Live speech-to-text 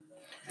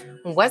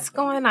What's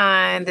going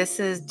on? This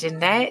is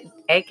Jeanette,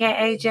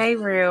 aka J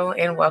Real,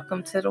 and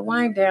welcome to the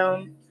Wind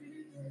Down.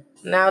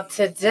 Now,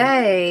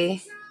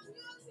 today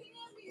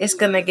it's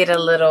gonna get a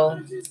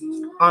little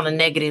on the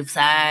negative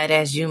side,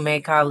 as you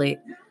may call it,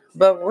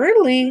 but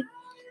really,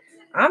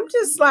 I'm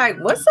just like,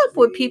 what's up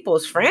with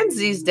people's friends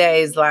these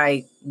days?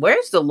 Like,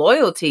 where's the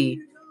loyalty?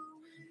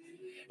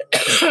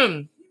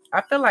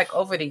 I feel like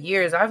over the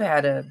years,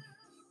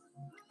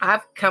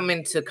 I've come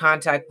into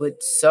contact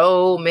with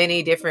so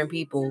many different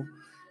people,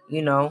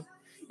 you know,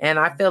 and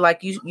I feel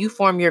like you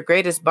form your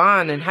greatest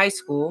bond in high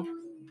school,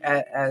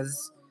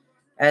 as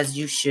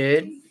you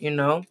should,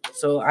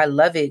 So I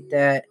love it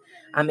that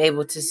I'm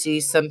able to see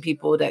some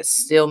people that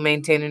still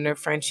maintaining their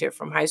friendship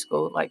from high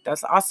school. Like,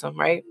 that's awesome,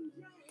 right?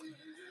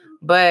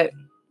 But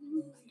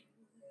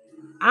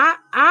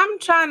I'm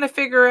trying to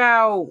figure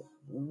out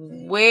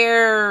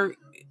where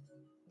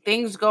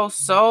things go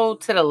so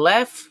to the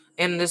left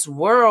in this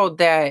world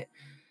that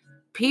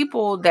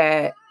people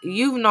that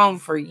you've known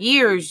for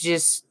years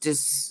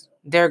just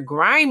they're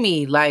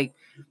grimy, like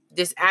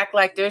just act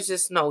like there's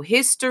just no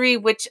history,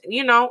 which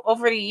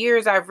over the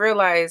years I've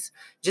realized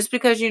just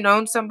because you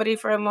known somebody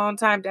for a long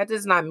time, that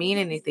does not mean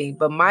anything.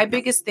 But my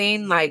biggest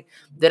thing, like,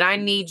 that I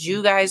need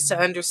you guys to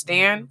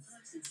understand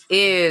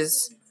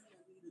is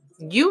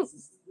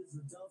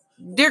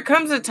there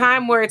comes a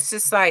time where it's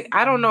just like,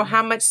 I don't know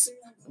how much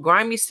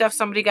grimy stuff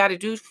somebody got to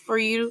do for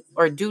you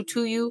or do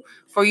to you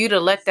for you to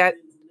let that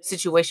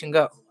situation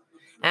go.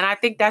 And I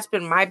think that's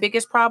been my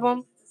biggest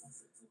problem.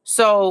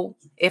 So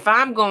if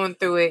I'm going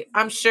through it,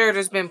 I'm sure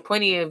there's been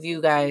plenty of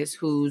you guys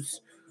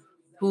who's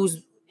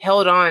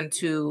held on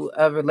to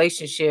a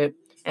relationship,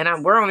 and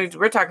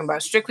we're talking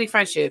about strictly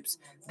friendships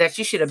that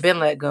you should have been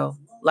let go.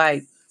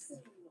 Like,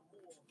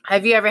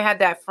 have you ever had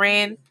that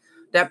friend,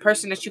 that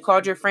person that you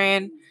called your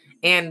friend,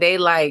 and they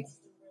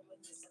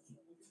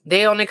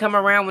only come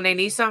around when they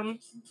need something,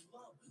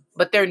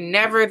 but they're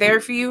never there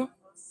for you?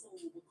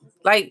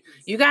 Like,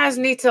 you guys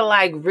need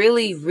to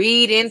really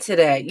read into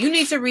that. You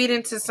need to read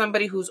into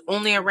somebody who's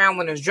only around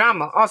when there's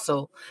drama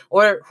also,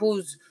 or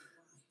who's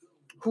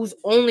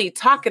only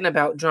talking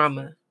about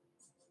drama.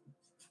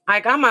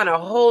 Like, I'm on a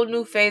whole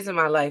new phase in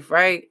my life,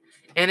 right?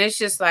 And it's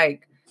just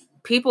like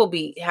people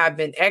have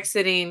been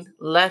exiting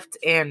left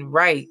and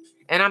right.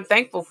 And I'm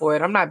thankful for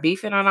it. I'm not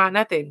beefing or not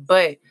nothing.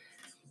 But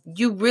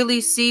you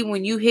really see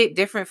when you hit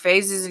different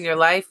phases in your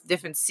life,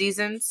 different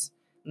seasons,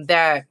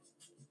 that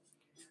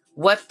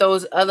what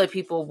those other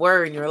people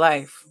were in your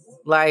life.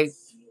 Like,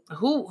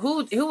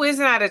 who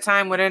isn't at a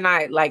time where they're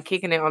not like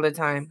kicking it all the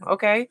time?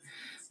 Okay.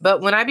 But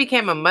when I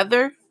became a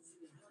mother,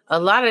 a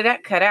lot of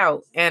that cut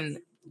out. And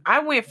I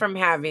went from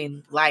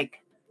having like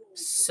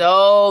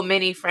so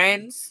many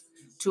friends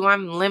to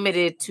I'm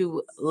limited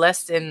to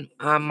less than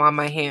on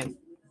my hand.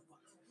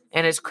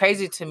 And it's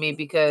crazy to me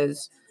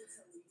because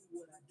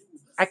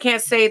I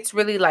can't say it's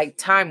really like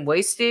time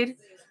wasted,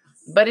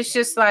 but it's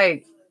just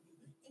like,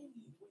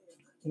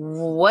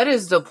 what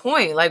is the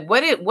point? Like,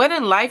 what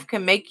in life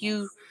can make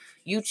you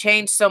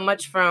change so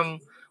much from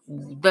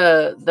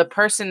the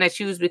person that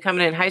you was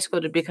becoming in high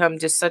school to become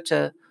just such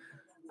a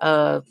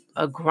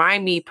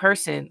grimy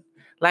person?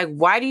 Like,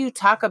 why do you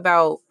talk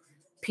about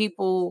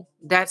people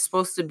that's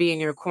supposed to be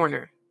in your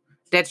corner,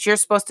 that you're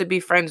supposed to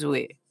be friends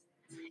with?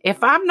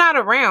 If I'm not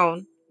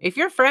around, if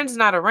your friend's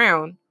not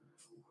around,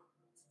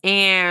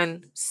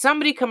 and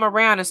somebody come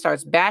around and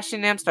starts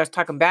bashing them, starts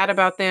talking bad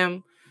about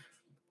them,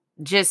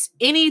 just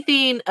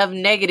anything of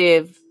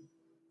negative,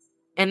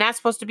 and that's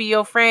supposed to be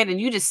your friend, and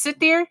you just sit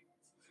there,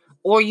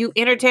 or you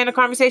entertain a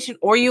conversation,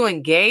 or you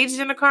engaged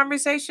in a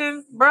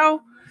conversation,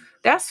 bro,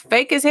 that's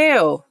fake as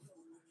hell.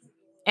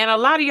 And a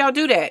lot of y'all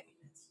do that.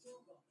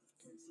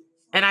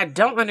 And I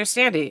don't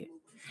understand it.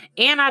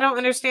 And I don't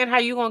understand how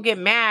you going to get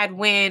mad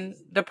when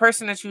the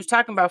person that you was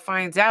talking about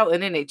finds out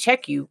and then they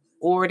check you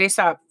or they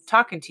stop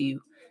talking to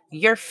you.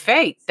 You're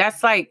fake.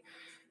 That's like,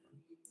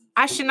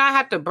 I should not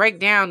have to break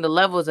down the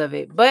levels of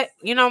it. But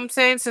you know what I'm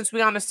saying? Since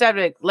we're on the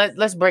subject,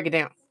 let's break it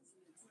down.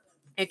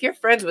 If you're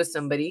friends with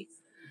somebody,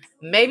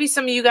 maybe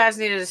some of you guys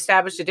need to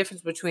establish the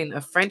difference between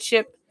a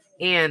friendship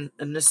and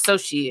an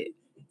associate.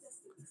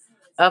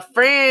 A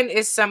friend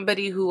is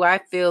somebody who I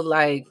feel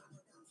like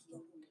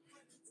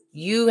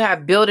you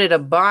have built a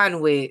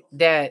bond with,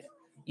 that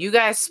you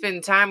guys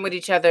spend time with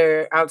each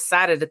other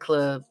outside of the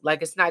club.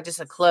 Like, it's not just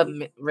a club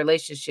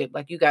relationship.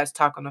 Like, you guys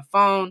talk on the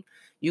phone,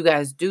 you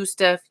guys do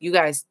stuff, you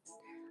guys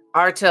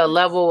are to a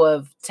level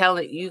of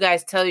you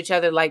guys tell each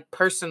other like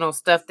personal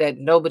stuff that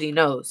nobody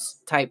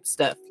knows type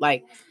stuff.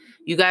 Like,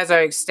 you guys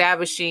are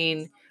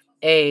establishing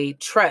a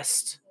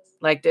trust.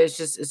 Like,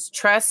 it's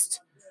trust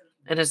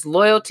and it's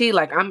loyalty.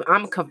 Like,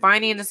 I'm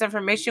confining this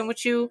information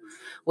with you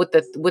with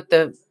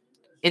the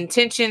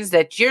intentions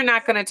that you're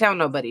not going to tell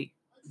nobody,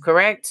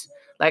 correct?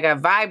 Like, I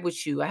vibe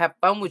with you, I have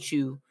fun with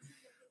you,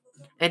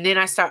 and then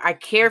I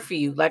care for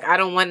you. Like, I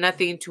don't want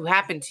nothing to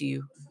happen to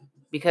you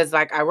because,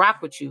 like, I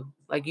rock with you.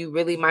 Like, you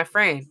really my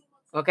friend,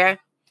 okay?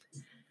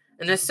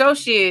 An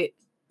associate,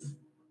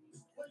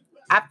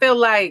 I feel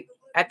like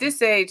at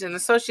this age, an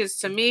associates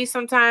to me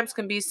sometimes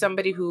can be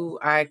somebody who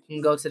I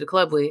can go to the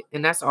club with,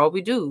 and that's all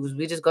we do. Is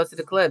we just go to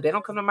the club. They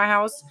don't come to my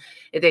house.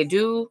 If they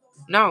do,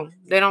 no,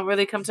 they don't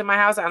really come to my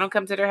house. I don't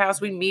come to their house.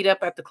 We meet up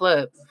at the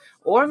club,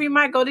 or we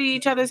might go to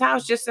each other's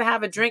house just to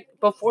have a drink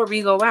before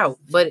we go out.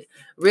 But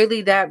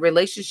really, that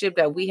relationship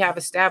that we have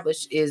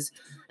established is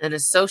an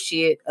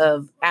associate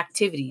of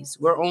activities.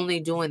 We're only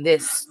doing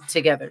this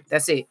together.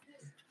 That's it.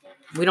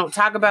 We don't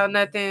talk about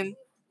nothing.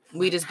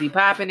 We just be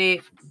popping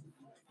it,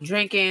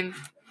 drinking,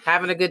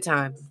 having a good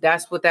time.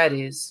 That's what that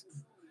is.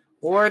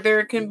 Or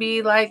there can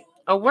be like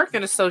a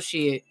working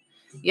associate.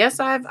 Yes,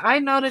 I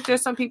know that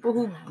there's some people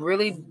who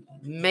really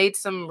made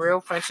some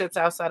real friendships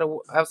outside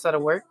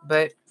of work,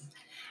 but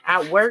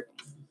at work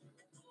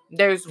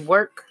there's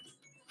work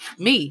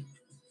me.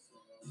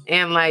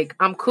 And like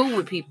I'm cool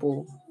with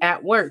people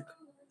at work,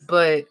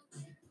 but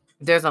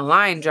there's a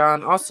line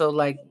drawn also,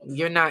 like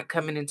you're not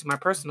coming into my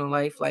personal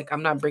life. Like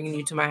I'm not bringing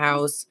you to my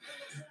house.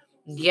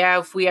 Yeah,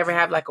 if we ever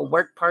have like a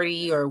work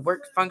party or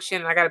work function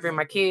and I got to bring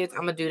my kids, I'm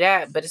gonna do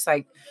that. But it's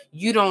like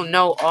you don't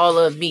know all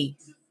of me,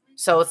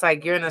 so it's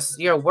like you're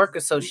a work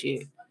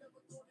associate.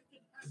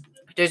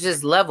 There's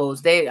just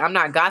levels. I'm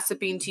not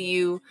gossiping to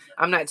you.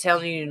 I'm not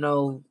telling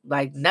you,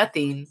 like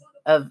nothing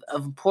of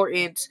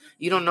importance.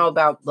 You don't know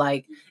about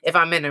like if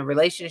I'm in a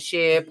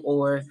relationship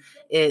or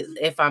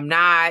if I'm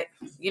not.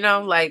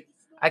 Like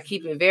I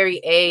keep it very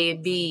A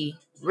and B,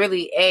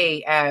 really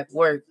A at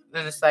work,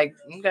 and it's like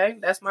okay,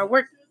 that's my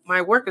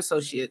work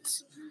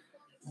associates.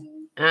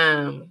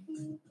 Um,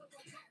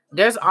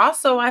 there's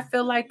also, I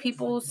feel like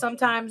people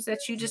sometimes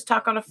that you just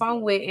talk on the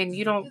phone with and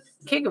you don't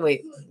kick it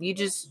with.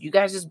 You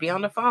guys just be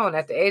on the phone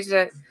at the age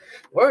that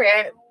we're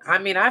at. I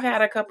mean, I've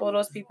had a couple of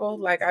those people.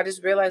 Like, I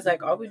just realized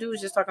like all we do is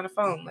just talk on the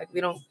phone. Like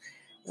we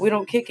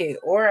don't kick it,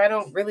 or I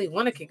don't really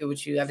want to kick it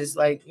with you. I just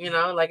like,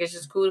 like it's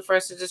just cool for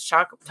us to just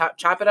chop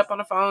it up on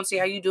the phone, see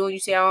how you doing, you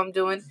see how I'm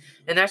doing,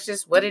 and that's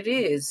just what it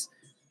is.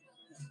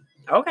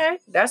 Okay,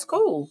 that's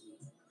cool.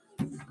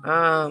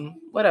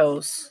 What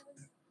else?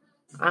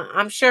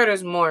 I'm sure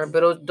there's more,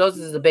 but those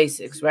are the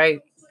basics, right?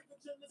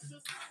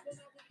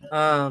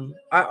 I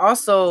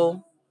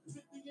also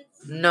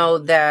know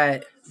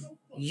that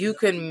you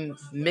can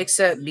mix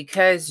up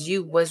because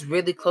you was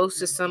really close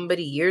to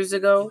somebody years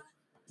ago,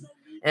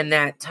 and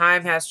that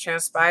time has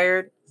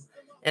transpired,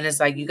 and it's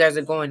like you guys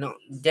are going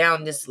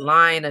down this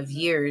line of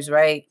years,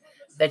 right?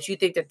 That you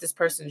think that this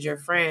person's your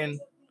friend,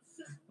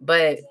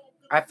 but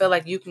I feel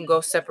like you can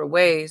go separate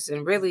ways,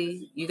 and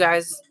really, you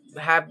guys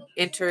have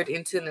entered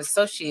into an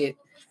associate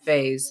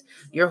phase.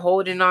 You're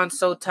holding on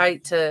so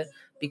tight to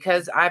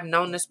because I've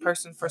known this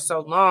person for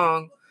so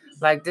long,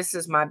 like this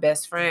is my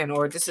best friend,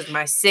 or this is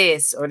my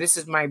sis, or this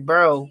is my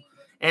bro.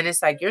 And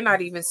it's like you're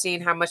not even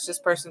seeing how much this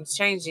person's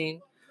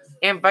changing,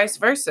 and vice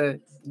versa.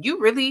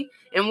 You really,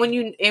 and when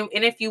and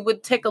if you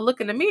would take a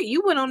look in the mirror,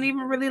 you wouldn't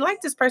even really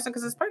like this person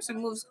because this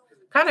person moves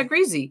kind of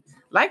greasy.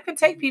 Life can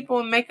take people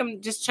and make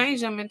them just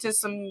change them into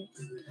some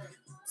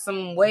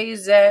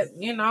ways that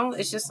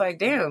it's just like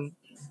damn,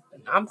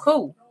 I'm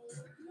cool.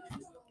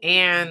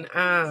 And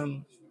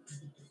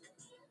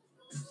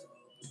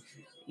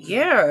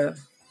yeah,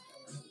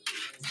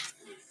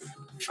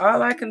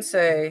 all I can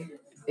say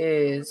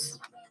is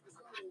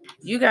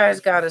you guys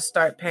got to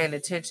start paying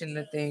attention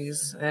to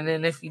things, and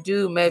then if you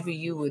do, maybe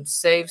you would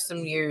save some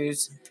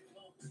years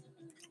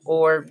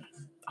or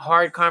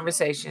hard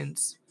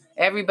conversations.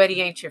 Everybody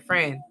ain't your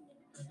friend.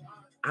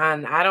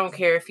 And I don't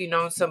care if you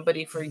know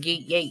somebody for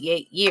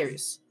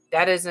years.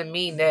 That doesn't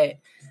mean that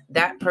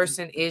that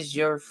person is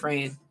your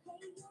friend.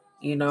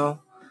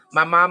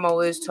 My mom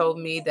always told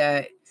me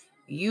that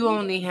you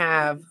only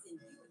have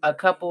a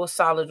couple of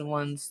solid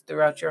ones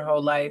throughout your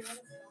whole life.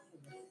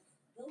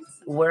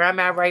 Where I'm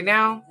at right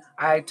now,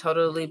 I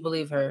totally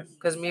believe her.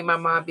 Because me and my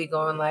mom be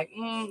going like,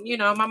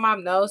 my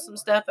mom knows some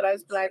stuff, but I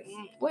just be like,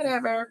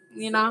 whatever.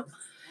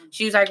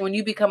 She was like, when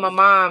you become a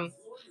mom,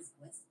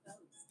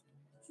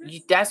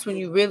 that's when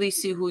you really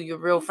see who your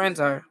real friends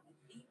are.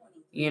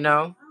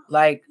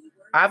 Like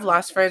I've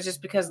lost friends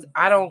just because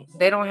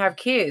they don't have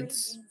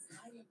kids.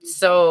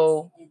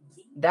 So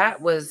that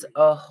was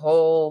a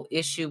whole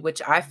issue, which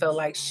I felt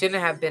like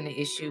shouldn't have been an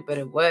issue, but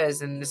it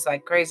was. And it's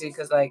like crazy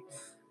because like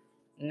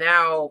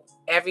now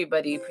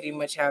everybody pretty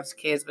much has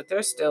kids, but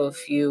there's still a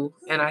few.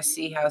 And I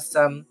see how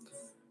some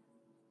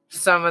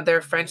of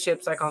their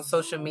friendships like on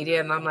social media,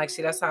 and I'm like,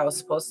 see, that's how it's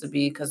supposed to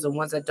be, because the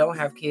ones that don't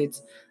have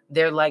kids,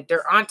 they're like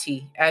their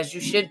auntie, as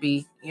you should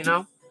be.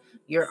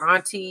 Your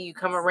auntie, you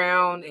come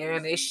around,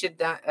 and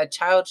a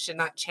child should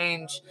not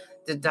change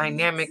the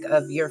dynamic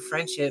of your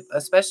friendship,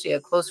 especially a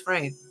close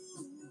friend.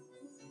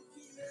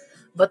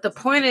 But the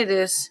point of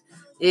this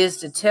is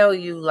to tell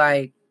you,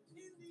 like,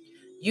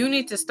 you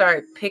need to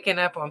start picking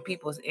up on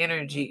people's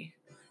energy.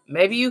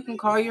 Maybe you can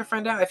call your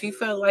friend out if you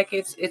feel like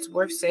it's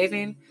worth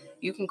saving.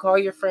 You can call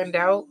your friend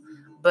out,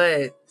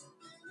 but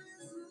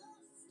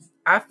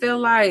I feel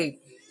like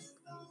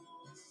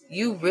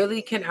you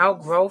really can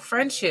outgrow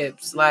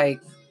friendships, like,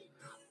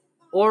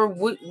 or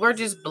we're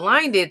just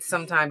blinded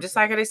sometimes. Just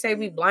like they say,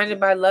 we blinded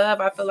by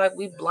love. I feel like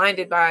we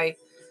blinded by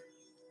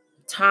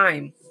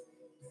time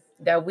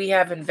that we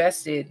have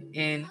invested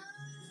in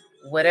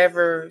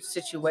whatever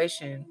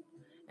situation.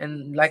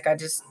 And like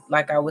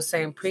I was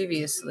saying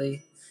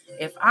previously,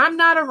 if I'm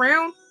not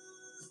around,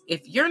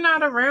 if you're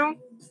not around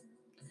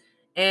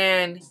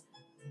and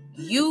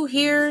you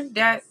hear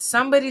that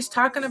somebody's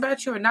talking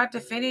about you or not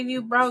defending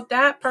you, bro,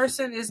 that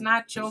person is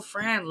not your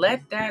friend.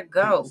 Let that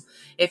go.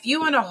 If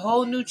you in a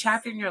whole new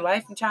chapter in your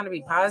life and trying to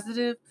be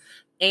positive,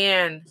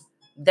 and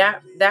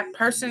that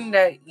person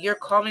that you're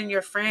calling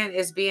your friend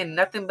is being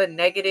nothing but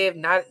negative,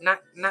 not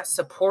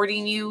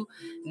supporting you,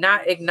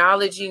 not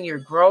acknowledging your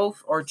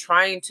growth, or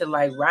trying to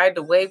like ride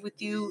the wave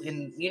with you,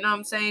 and you know what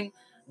I'm saying,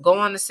 go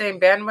on the same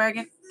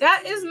bandwagon,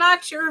 that is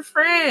not your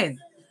friend.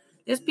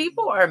 These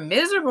people are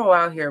miserable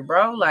out here,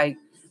 bro. Like,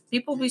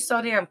 people be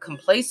so damn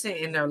complacent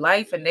in their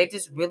life and they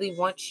just really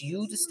want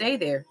you to stay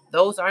there.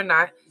 Those are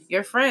not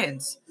your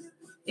friends.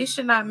 It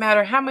should not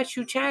matter how much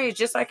you change,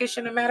 just like it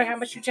shouldn't matter how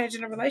much you change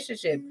in a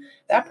relationship.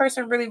 That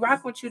person really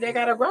rock with you, they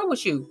gotta grow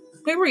with you.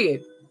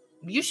 Period.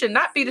 You should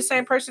not be the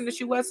same person that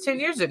you was 10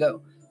 years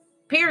ago.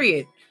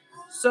 Period.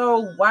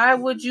 So why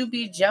would you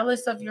be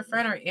jealous of your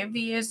friend or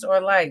envious or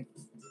like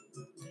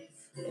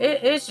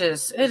it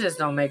just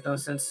don't make no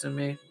sense to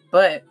me.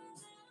 But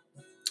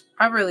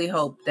I really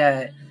hope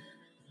that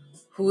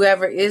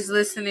whoever is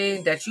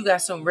listening, that you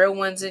got some real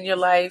ones in your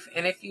life.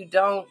 And if you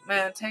don't,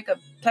 man, take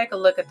a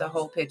look at the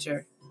whole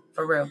picture.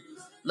 For real.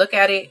 Look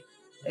at it,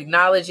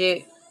 acknowledge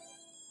it,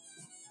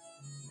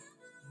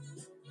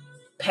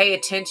 pay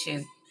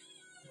attention.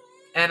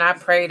 And I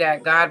pray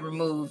that God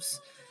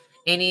removes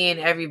any and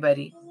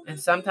everybody. And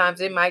sometimes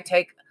it might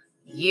take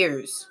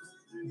years.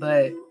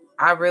 But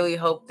I really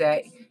hope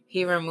that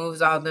he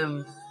removes all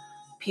them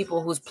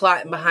people who's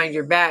plotting behind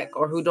your back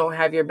or who don't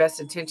have your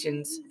best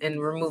intentions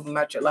and remove them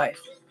out your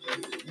life.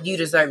 You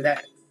deserve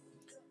that.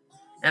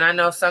 And I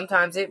know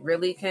sometimes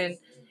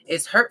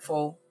it's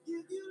hurtful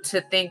to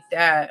think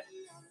that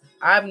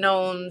I've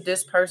known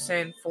this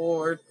person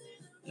for,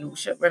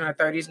 we're in our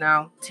 30s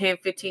now, 10,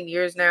 15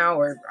 years now,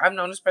 or I've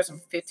known this person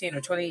for 15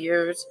 or 20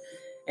 years,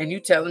 and you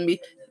telling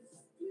me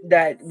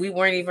that we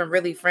weren't even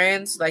really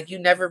friends, like you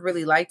never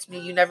really liked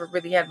me, you never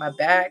really had my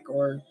back,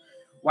 or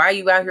why are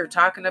you out here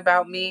talking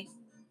about me?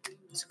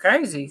 It's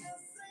crazy.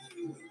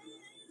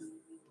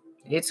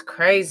 It's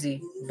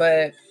crazy,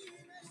 but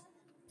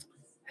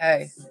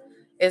hey,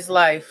 it's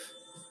life,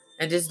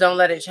 and just don't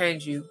let it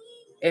change you.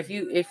 If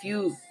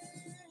you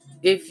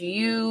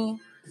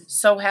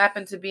so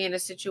happen to be in a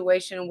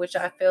situation, which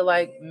I feel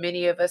like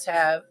many of us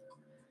have,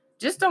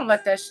 just don't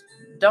let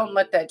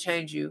that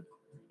change you.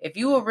 If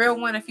you a real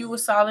one, if you a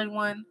solid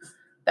one,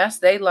 that's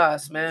they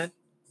loss, man.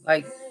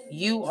 Like,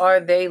 you are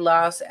they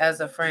loss as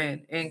a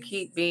friend, and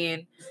keep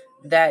being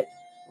that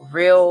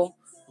real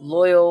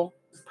loyal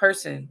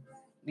person.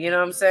 You know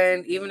what I'm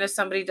saying? Even if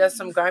somebody does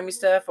some grimy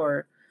stuff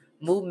or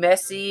move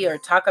messy or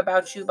talk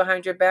about you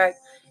behind your back,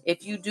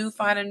 if you do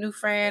find a new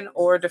friend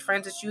or the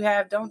friends that you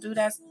have, don't do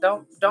that.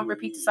 Don't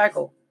repeat the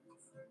cycle.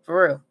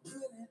 For real.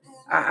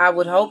 I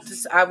would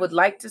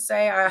like to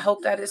say I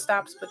hope that it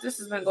stops, but this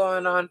has been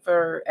going on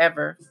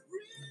forever.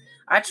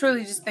 I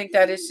truly just think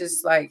that it's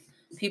just like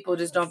people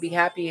just don't be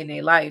happy in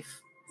their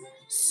life.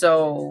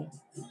 So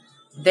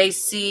they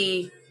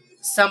see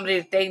somebody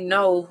that they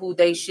know who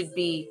they should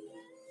be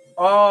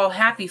all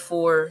happy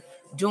for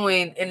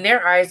doing, in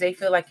their eyes, they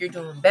feel like you're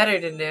doing better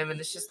than them. And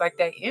it's just like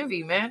that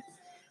envy, man.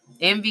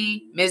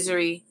 Envy,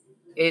 misery,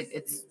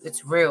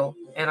 it's real.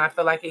 And I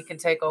feel like it can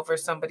take over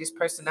somebody's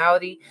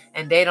personality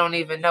and they don't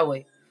even know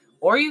it.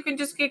 Or you can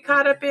just get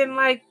caught up in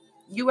like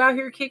you out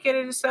here kicking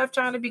it and stuff,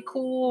 trying to be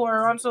cool,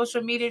 or on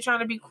social media trying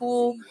to be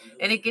cool,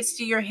 and it gets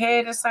to your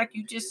head. It's like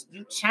you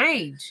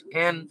change.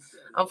 And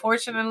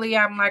unfortunately,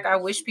 I'm like, I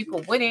wish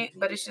people wouldn't,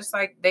 but it's just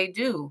like they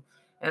do.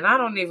 And I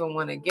don't even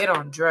want to get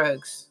on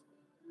drugs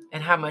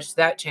and how much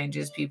that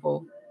changes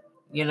people,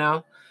 you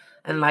know?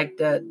 And like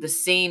the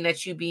scene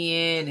that you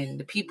be in and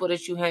the people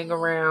that you hang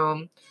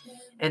around,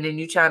 and then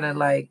you trying to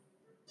like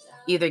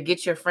either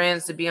get your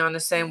friends to be on the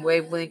same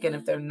wavelength, and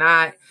if they're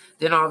not,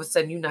 then all of a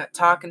sudden you're not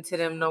talking to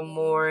them no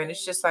more. And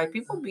it's just like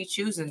people be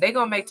choosing. They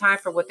gonna make time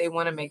for what they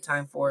want to make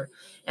time for.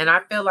 And I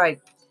feel like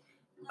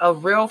a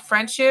real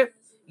friendship,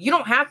 you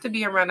don't have to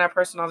be around that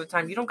person all the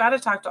time. You don't got to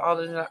talk to all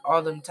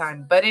the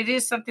time, but it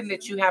is something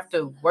that you have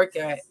to work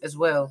at as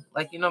well.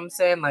 Like, you know what I'm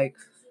saying? Like,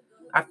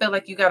 I feel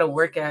like you got to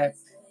work at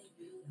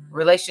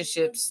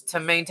relationships to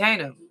maintain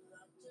them.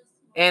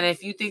 And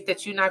if you think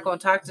that you're not going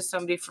to talk to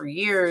somebody for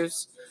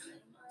years,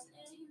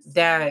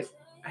 that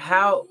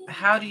how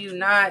do you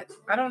not?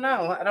 I don't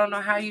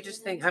know how you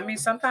just think. I mean,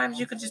 sometimes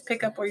you could just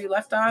pick up where you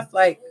left off,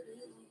 like,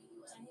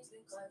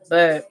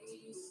 but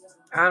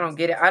I don't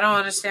get it. I don't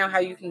understand how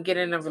you can get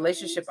in a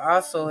relationship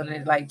also and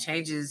it like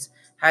changes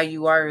how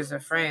you are as a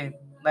friend.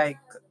 Like,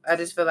 I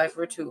just feel like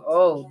we're too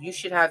old. You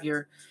should have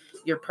your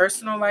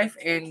personal life,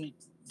 and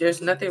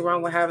there's nothing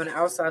wrong with having an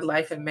outside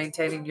life and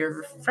maintaining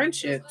your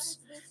friendships.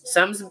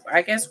 Some's,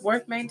 I guess,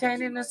 worth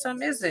maintaining and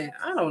some isn't.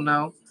 I don't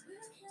know.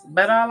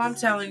 But all I'm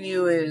telling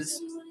you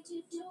is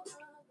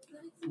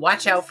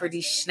watch out for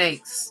these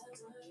snakes.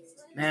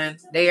 man.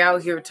 They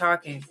out here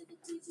talking.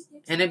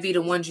 And it be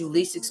the ones you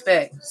least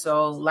expect.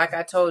 So, like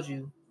I told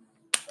you,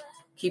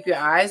 keep your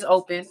eyes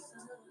open.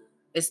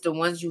 It's the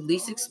ones you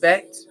least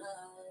expect.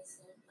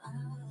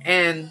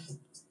 And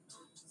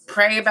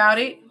pray about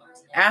it.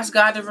 Ask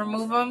God to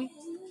remove them.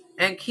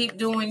 And keep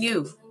doing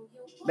you.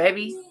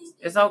 Baby,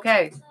 it's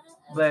okay.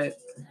 But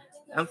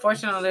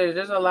unfortunately,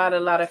 there's a lot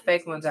of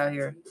fake ones out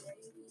here.